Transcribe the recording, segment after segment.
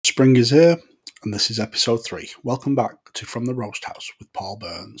Spring is here, and this is episode 3. Welcome back to From the Roast House with Paul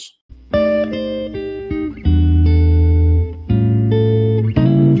Burns.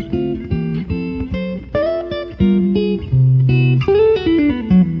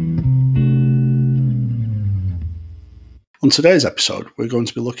 On today's episode, we're going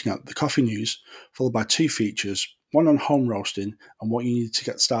to be looking at the coffee news, followed by 2 features, one on home roasting and what you need to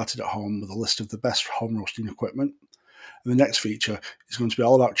get started at home with a list of the best home roasting equipment. And the next feature is going to be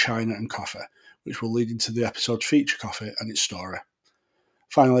all about China and coffee, which will lead into the episode's feature coffee and its story.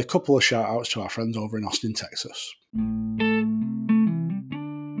 Finally, a couple of shout outs to our friends over in Austin, Texas.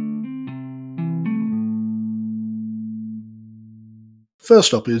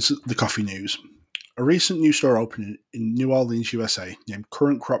 First up is the coffee news. A recent new store opening in New Orleans, USA, named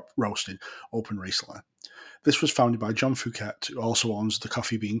Current Crop Roasting, opened recently. This was founded by John Fouquet, who also owns the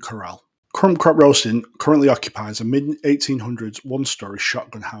Coffee Bean Corral. Current Crop Roasting currently occupies a mid-1800s one-storey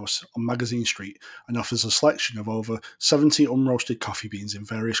shotgun house on Magazine Street and offers a selection of over 70 unroasted coffee beans in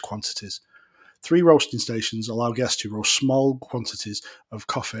various quantities. 3 roasting stations allow guests to roast small quantities of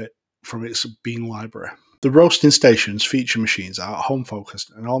coffee from its bean library. The roasting stations feature machines are home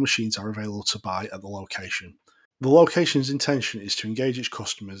focused and all machines are available to buy at the location. The location's intention is to engage its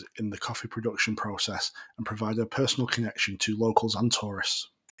customers in the coffee production process and provide a personal connection to locals and tourists.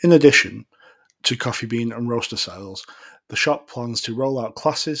 In addition to coffee bean and roaster sales, the shop plans to roll out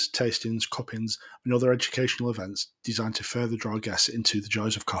classes, tastings, cuppings and other educational events designed to further draw guests into the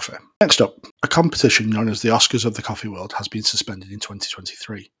joys of coffee. Next up, a competition known as the Oscars of the Coffee World has been suspended in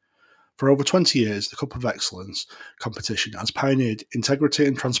 2023. For over 20 years, the Cup of Excellence competition has pioneered integrity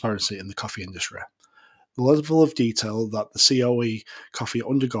and transparency in the coffee industry. The level of detail that the COE coffee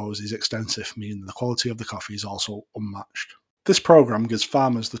undergoes is extensive, meaning the quality of the coffee is also unmatched. This program gives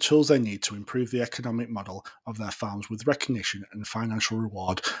farmers the tools they need to improve the economic model of their farms with recognition and financial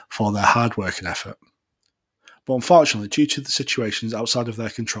reward for their hard work and effort. But unfortunately, due to the situations outside of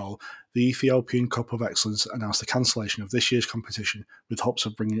their control, the Ethiopian Cup of Excellence announced the cancellation of this year's competition with hopes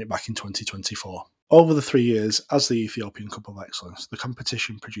of bringing it back in 2024. Over the 3 years as the Ethiopian Cup of Excellence, the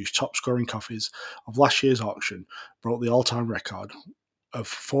competition produced top-scoring coffees of last year's auction, broke the all-time record of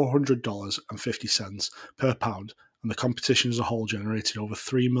 $400.50 per pound, and the competition as a whole generated over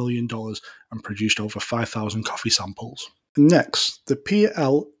 $3 million and produced over 5,000 coffee samples. Next, the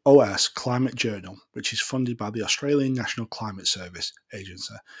PLOS Climate Journal, which is funded by the Australian National Climate Service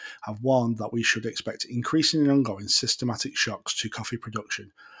Agency, have warned that we should expect increasing and ongoing systematic shocks to coffee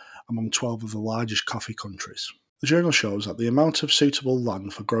production among 12 of the largest coffee countries. The journal shows that the amount of suitable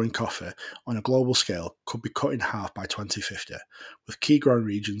land for growing coffee on a global scale could be cut in half by 2050, with key growing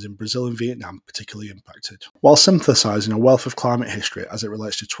regions in Brazil and Vietnam particularly impacted. While synthesizing a wealth of climate history as it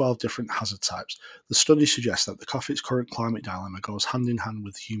relates to 12 different hazard types, the study suggests that the coffee's current climate dilemma goes hand in hand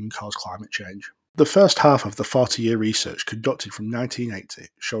with human-caused climate change. The first half of the 40-year research conducted from 1980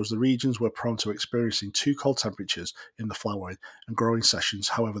 shows the regions were prone to experiencing too cold temperatures in the flowering and growing sessions.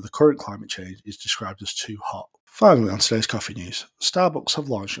 However, the current climate change is described as too hot. Finally, on today's coffee news, Starbucks have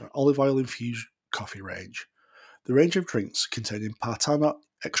launched an olive oil-infused coffee range. The range of drinks containing Partano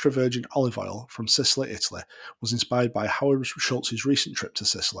extra virgin olive oil from Sicily, Italy, was inspired by Howard Schultz's recent trip to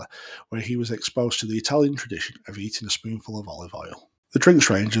Sicily, where he was exposed to the Italian tradition of eating a spoonful of olive oil. The drinks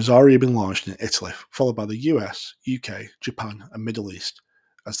range has already been launched in Italy, followed by the US, UK, Japan and Middle East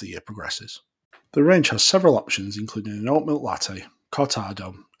as the year progresses. The range has several options including an oat milk latte,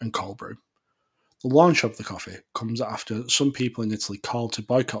 cortado and cold brew. The launch of the coffee comes after some people in Italy called to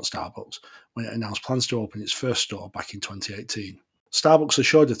boycott Starbucks when it announced plans to open its first store back in 2018. Starbucks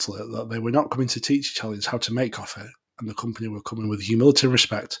assured Italy that they were not coming to teach Italians how to make coffee, and the company were coming with humility and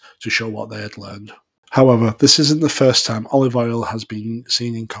respect to show what they had learned. However, this isn't the first time olive oil has been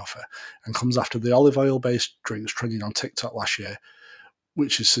seen in coffee, and comes after the olive oil-based drinks trending on TikTok last year,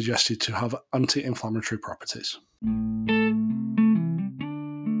 which is suggested to have anti-inflammatory properties.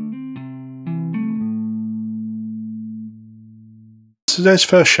 Today's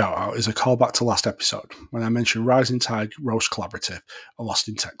first shout-out is a callback to last episode, when I mentioned Rising Tide Roast Collaborative of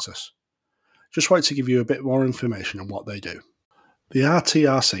Austin, Texas. Just wanted to give you a bit more information on what they do. The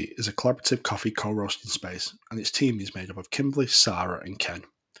RTRC is a collaborative coffee co-roasting space, and its team is made up of Kimberly, Sarah and Ken,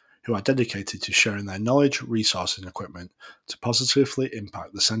 who are dedicated to sharing their knowledge, resources and equipment to positively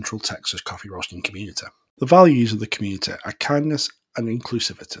impact the Central Texas coffee roasting community. The values of the community are kindness and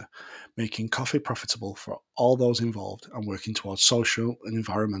inclusivity, making coffee profitable for all those involved and working towards social and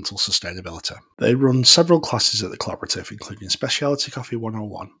environmental sustainability. They run several classes at the collaborative, including Specialty Coffee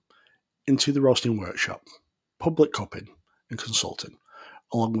 101, Into the Roasting Workshop, Public Cupping and Consulting,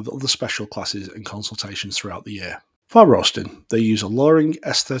 along with other special classes and consultations throughout the year. For roasting, they use a Loring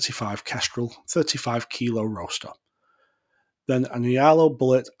S35 Kestrel 35 kilo roaster, then an Ialo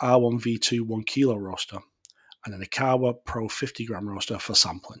Bullet R1V2 1 kilo roaster, and an Ikawa Pro 50 gram roaster for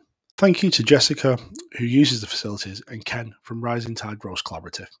sampling. Thank you to Jessica, who uses the facilities, and Ken from Rising Tide Roast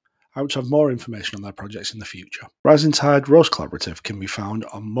Collaborative. I hope to have more information on their projects in the future. Rising Tide Roast Collaborative can be found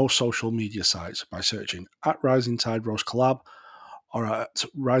on most social media sites by searching at Rising Tide Roast Collab or at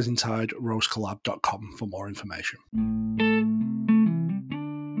risingtideroastcollab.com for more information.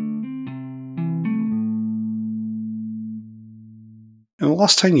 In the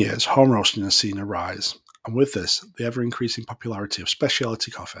last 10 years, home roasting has seen a rise, and with this, the ever-increasing popularity of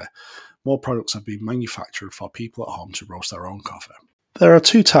specialty coffee, more products have been manufactured for people at home to roast their own coffee. There are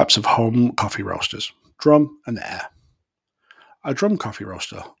two types of home coffee roasters, drum and air. A drum coffee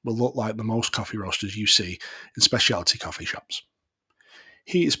roaster will look like the most coffee roasters you see in specialty coffee shops.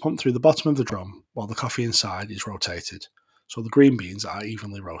 Heat is pumped through the bottom of the drum while the coffee inside is rotated, so the green beans are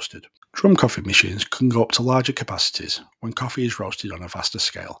evenly roasted. Drum coffee machines can go up to larger capacities when coffee is roasted on a vaster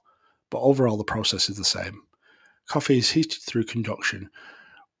scale, but overall the process is the same. Coffee is heated through conduction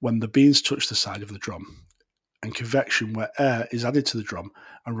when the beans touch the side of the drum, and convection where air is added to the drum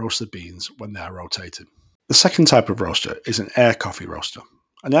and roasts the beans when they are rotated. The second type of roaster is an air coffee roaster.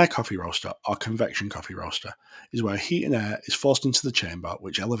 An air coffee roaster, or convection coffee roaster, is where heat and air is forced into the chamber,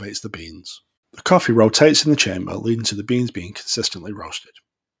 which elevates the beans. The coffee rotates in the chamber, leading to the beans being consistently roasted.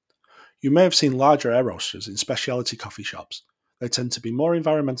 You may have seen larger air roasters in specialty coffee shops. They tend to be more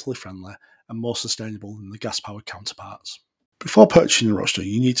environmentally friendly and more sustainable than the gas-powered counterparts. Before purchasing a roaster,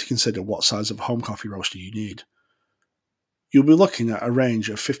 you need to consider what size of home coffee roaster you need. You'll be looking at a range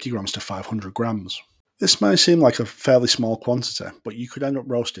of 50 grams to 500 grams. This may seem like a fairly small quantity, but you could end up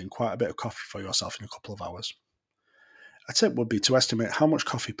roasting quite a bit of coffee for yourself in a couple of hours. A tip would be to estimate how much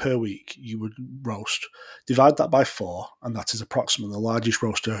coffee per week you would roast, divide that by 4, and that is approximately the largest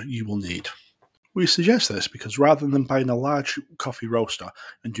roaster you will need. We suggest this because rather than buying a large coffee roaster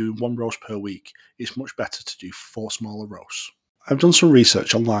and doing one roast per week, it's much better to do 4 smaller roasts. I've done some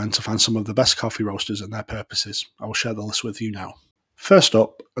research online to find some of the best coffee roasters and their purposes. I will share the list with you now. First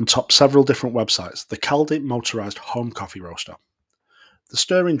up, and top several different websites, the Caldi Motorized Home Coffee Roaster. The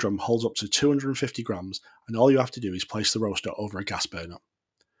stirring drum holds up to 250 grams, and all you have to do is place the roaster over a gas burner.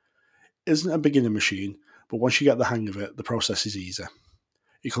 It isn't a beginner machine, but once you get the hang of it, the process is easy.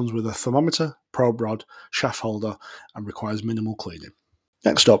 It comes with a thermometer, probe rod, shaft holder, and requires minimal cleaning.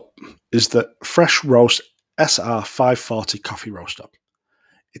 Next up is the Fresh Roast SR540 Coffee Roaster.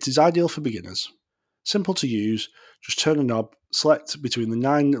 It is ideal for beginners. Simple to use, just turn a knob, select between the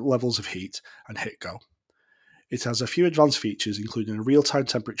 9 levels of heat, and hit go. It has a few advanced features including a real-time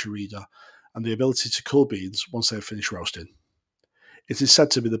temperature reader and the ability to cool beans once they have finished roasting. It is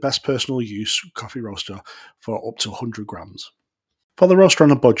said to be the best personal use coffee roaster for up to 100 grams. For the roaster on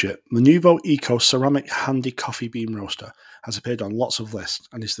a budget, the Nuvo Eco Ceramic Handy Coffee Bean Roaster has appeared on lots of lists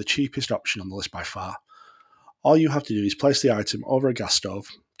and is the cheapest option on the list by far. All you have to do is place the item over a gas stove,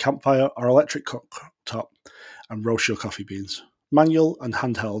 campfire or electric cooktop and roast your coffee beans. Manual and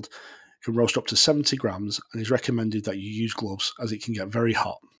handheld can roast up to 70 grams and is recommended that you use gloves as it can get very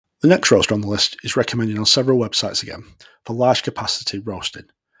hot. The next roaster on the list is recommended on several websites again for large capacity roasting.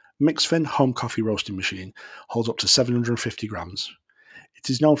 Mixfin Home Coffee Roasting Machine holds up to 750 grams. It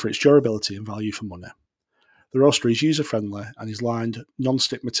is known for its durability and value for money. The roaster is user-friendly and is lined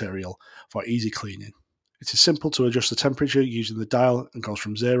non-stick material for easy cleaning. It is simple to adjust the temperature using the dial and goes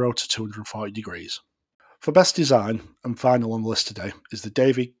from 0 to 240 degrees. For best design, and final on the list today, is the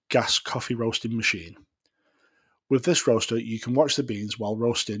Davy Gas Coffee Roasting Machine. With this roaster, you can watch the beans while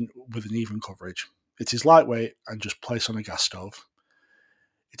roasting with an even coverage. It is lightweight and just place on a gas stove.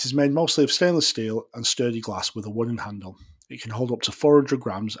 It is made mostly of stainless steel and sturdy glass with a wooden handle. It can hold up to 400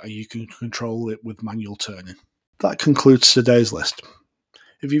 grams and you can control it with manual turning. That concludes today's list.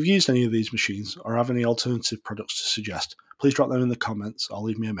 If you've used any of these machines or have any alternative products to suggest, please drop them in the comments or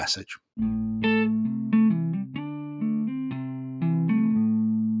leave me a message.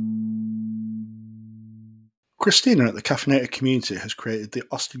 Christina at the Caffeinator community has created the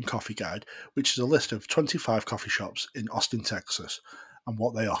Austin Coffee Guide, which is a list of 25 coffee shops in Austin, Texas, and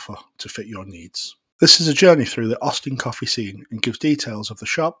what they offer to fit your needs. This is a journey through the Austin coffee scene and gives details of the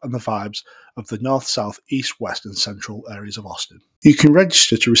shop and the vibes of the north, south, east, west, and central areas of Austin. You can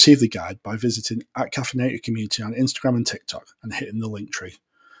register to receive the guide by visiting at Caffeinator Community on Instagram and TikTok and hitting the link tree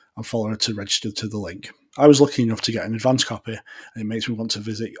and follow to register to the link. I was lucky enough to get an advance copy, and it makes me want to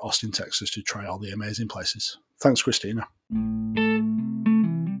visit Austin, Texas to try all the amazing places. Thanks, Christina.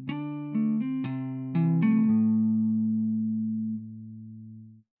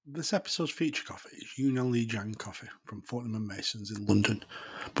 This episode's feature coffee is Yunnan Lijiang coffee from Fortnum & Mason's in London.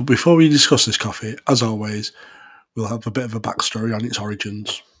 But before we discuss this coffee, as always, we'll have a bit of a backstory on its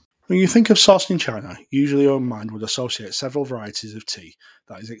origins. When you think of sourced in China, usually your mind would associate several varieties of tea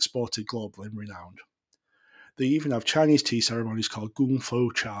that is exported globally and renowned. They even have Chinese tea ceremonies called Gung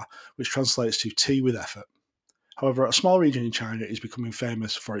Fu Cha, which translates to tea with effort. However, a small region in China is becoming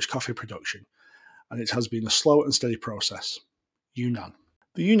famous for its coffee production, and it has been a slow and steady process. Yunnan.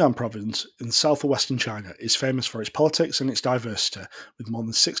 The Yunnan province in southwestern China is famous for its politics and its diversity, with more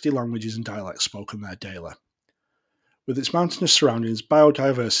than 60 languages and dialects spoken there daily. With its mountainous surroundings,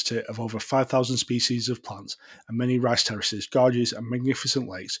 biodiversity of over 5,000 species of plants, and many rice terraces, gorges, and magnificent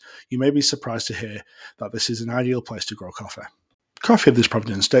lakes, you may be surprised to hear that this is an ideal place to grow coffee. Coffee of this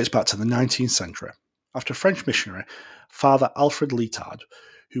province dates back to the 19th century, after French missionary Father Alfred Littard,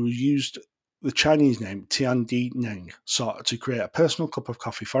 who used the Chinese name Tian Di Neng, sought to create a personal cup of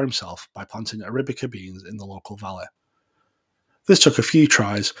coffee for himself by planting Arabica beans in the local valley. This took a few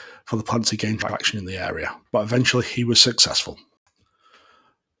tries for the plant to gain traction in the area, but eventually he was successful.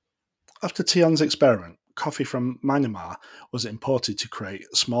 After Tian's experiment, coffee from Myanmar was imported to create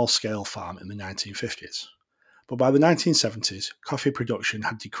a small-scale farm in the 1950s. But by the 1970s, coffee production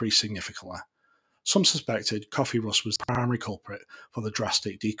had decreased significantly. Some suspected coffee rust was the primary culprit for the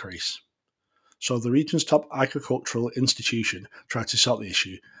drastic decrease. So the region's top agricultural institution tried to sort the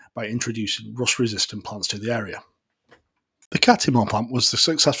issue by introducing rust-resistant plants to the area. The Katimor plant was the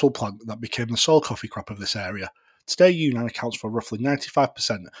successful plant that became the sole coffee crop of this area. Today, Yunnan accounts for roughly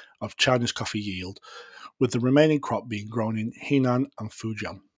 95% of China's coffee yield, with the remaining crop being grown in Henan and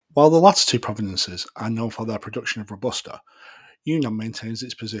Fujian. While the latter two provinces are known for their production of Robusta, Yunnan maintains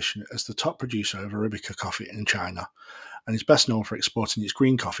its position as the top producer of Arabica coffee in China, and is best known for exporting its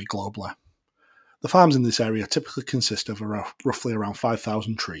green coffee globally. The farms in this area typically consist of roughly around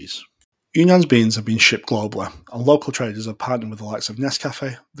 5,000 trees. Yunnan's beans have been shipped globally, and local traders have partnered with the likes of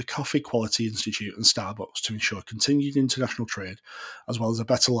Nescafe, the Coffee Quality Institute, and Starbucks to ensure continued international trade, as well as a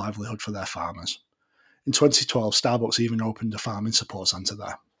better livelihood for their farmers. In 2012, Starbucks even opened a farming support centre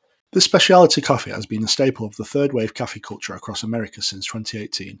there. This specialty coffee has been a staple of the third wave coffee culture across America since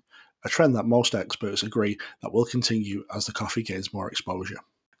 2018, a trend that most experts agree that will continue as the coffee gains more exposure.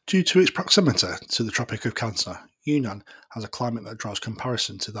 Due to its proximity to the Tropic of Cancer, Yunnan has a climate that draws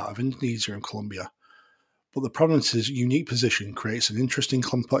comparison to that of Indonesia and Colombia, but the province's unique position creates an interesting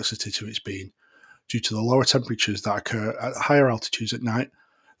complexity to its being. Due to the lower temperatures that occur at higher altitudes at night,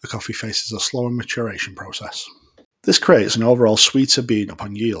 the coffee faces a slower maturation process. This creates an overall sweeter bean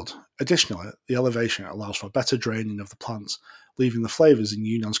upon yield. Additionally, the elevation allows for better draining of the plants, leaving the flavours in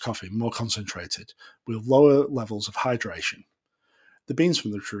Yunnan's coffee more concentrated, with lower levels of hydration. The beans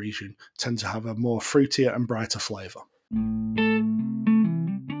from this region tend to have a more fruitier and brighter flavour.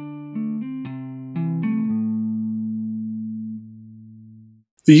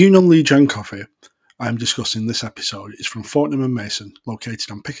 The Yunnan Lijiang coffee I am discussing in this episode is from Fortnum & Mason, located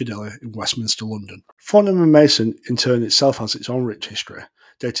on Piccadilly in Westminster, London. Fortnum & Mason in turn itself has its own rich history,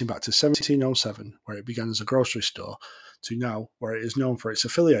 dating back to 1707, where it began as a grocery store, to now, where it is known for its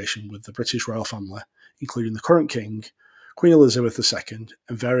affiliation with the British royal family, including the current king, Queen Elizabeth II,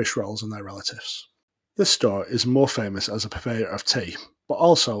 and various royals and their relatives. This store is more famous as a purveyor of tea, but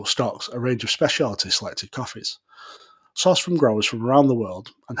also stocks a range of specialty selected coffees. Sourced from growers from around the world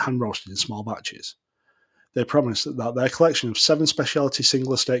and hand-roasted in small batches, they promise that their collection of 7 specialty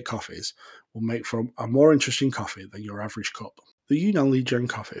single estate coffees will make for a more interesting coffee than your average cup. The Yunnan Lijiang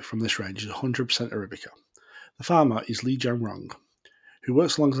coffee from this range is 100% Arabica. The farmer is Li Jiangrong, who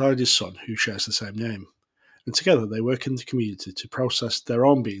works alongside his son, who shares the same name, and together they work in the community to process their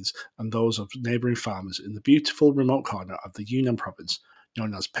own beans and those of neighbouring farmers in the beautiful remote corner of the Yunnan province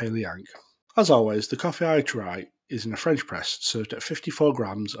known as Peiliang. As always, the coffee I try is in a French press served at 54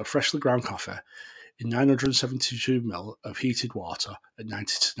 grams of freshly ground coffee in 972 ml of heated water at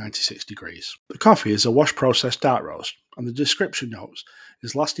 90 to 96 degrees. The coffee is a wash-processed dark roast, and the description notes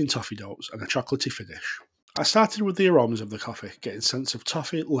is lasting toffee notes and a chocolatey finish. I started with the aromas of the coffee, getting scents of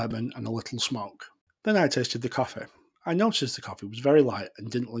toffee, lemon, and a little smoke. Then I tasted the coffee. I noticed the coffee was very light and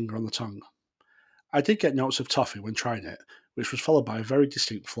didn't linger on the tongue. I did get notes of toffee when trying it, which was followed by a very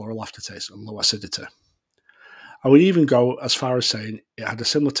distinct floral aftertaste and low acidity. I would even go as far as saying it had a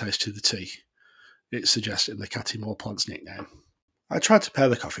similar taste to the tea it suggests in the Katimor plant's nickname. I tried to pair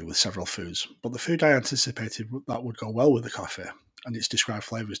the coffee with several foods, but the food I anticipated that would go well with the coffee and its described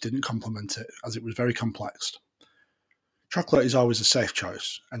flavours didn't complement it, as it was very complex. Chocolate is always a safe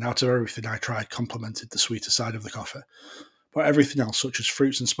choice, and out of everything I tried complemented the sweeter side of the coffee, but everything else such as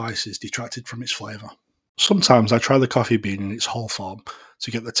fruits and spices detracted from its flavour. Sometimes I try the coffee bean in its whole form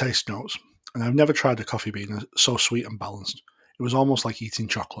to get the taste notes, and I've never tried a coffee bean so sweet and balanced. It was almost like eating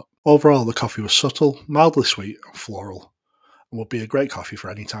chocolate. Overall, the coffee was subtle, mildly sweet, and floral, and would be a great coffee for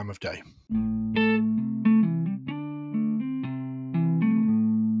any time of day.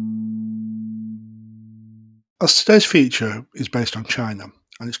 As today's feature is based on China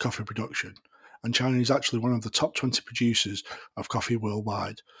and its coffee production, and China is actually one of the top 20 producers of coffee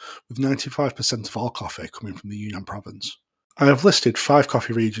worldwide, with 95% of all coffee coming from the Yunnan province. I have listed 5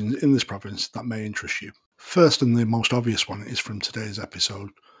 coffee regions in this province that may interest you. First, and the most obvious one, is from today's episode,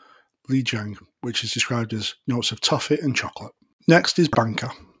 Lijiang, which is described as notes of toffee and chocolate. Next is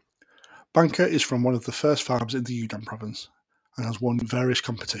Banka. Banka is from one of the first farms in the Yunnan province and has won various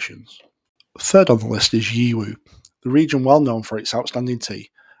competitions. Third on the list is Yiwu, the region well known for its outstanding tea,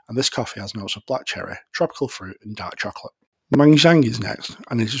 and this coffee has notes of black cherry, tropical fruit, and dark chocolate. Mangjiang is next,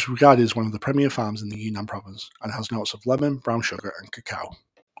 and it is regarded as one of the premier farms in the Yunnan province, and has notes of lemon, brown sugar, and cacao.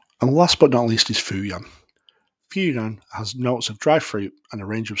 And last but not least is Fuyuan. Fuyuan has notes of dried fruit and a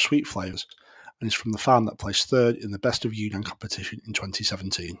range of sweet flavours, and is from the farm that placed third in the Best of Yunnan competition in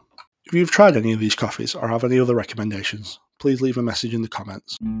 2017. If you've tried any of these coffees or have any other recommendations, please leave a message in the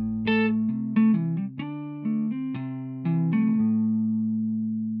comments.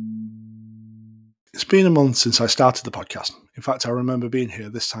 It's been a month since I started the podcast. In fact, I remember being here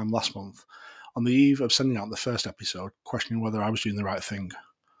this time last month, on the eve of sending out the first episode, questioning whether I was doing the right thing.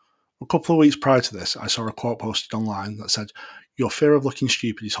 A couple of weeks prior to this, I saw a quote posted online that said, "Your fear of looking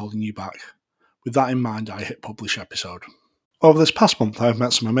stupid is holding you back." With that in mind, I hit publish episode. Over this past month, I have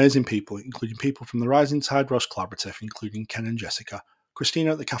met some amazing people, including people from the Rising Tide Roast Collaborative, including Ken and Jessica,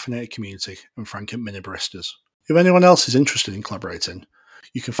 Christina at the Caffeinated Community, and Frank at Mini Baristas. If anyone else is interested in collaborating,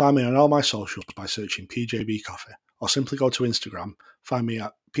 you can find me on all my socials by searching PJB Coffee, or simply go to Instagram, find me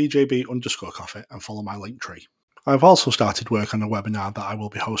at PJB_coffee, and follow my link tree. I've also started work on a webinar that I will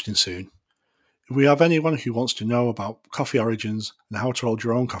be hosting soon. If we have anyone who wants to know about coffee origins and how to hold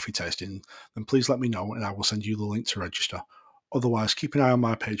your own coffee tasting, then please let me know and I will send you the link to register. Otherwise, keep an eye on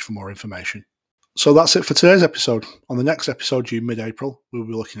my page for more information. So that's it for today's episode. On the next episode due mid-April, we'll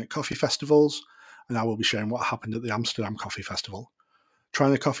be looking at coffee festivals, and I will be sharing what happened at the Amsterdam Coffee Festival,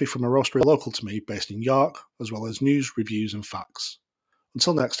 trying a coffee from a roastery local to me based in York, as well as news, reviews and facts.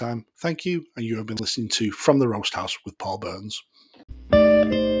 Until next time, thank you, and you have been listening to From the Roast House with Paul Burns.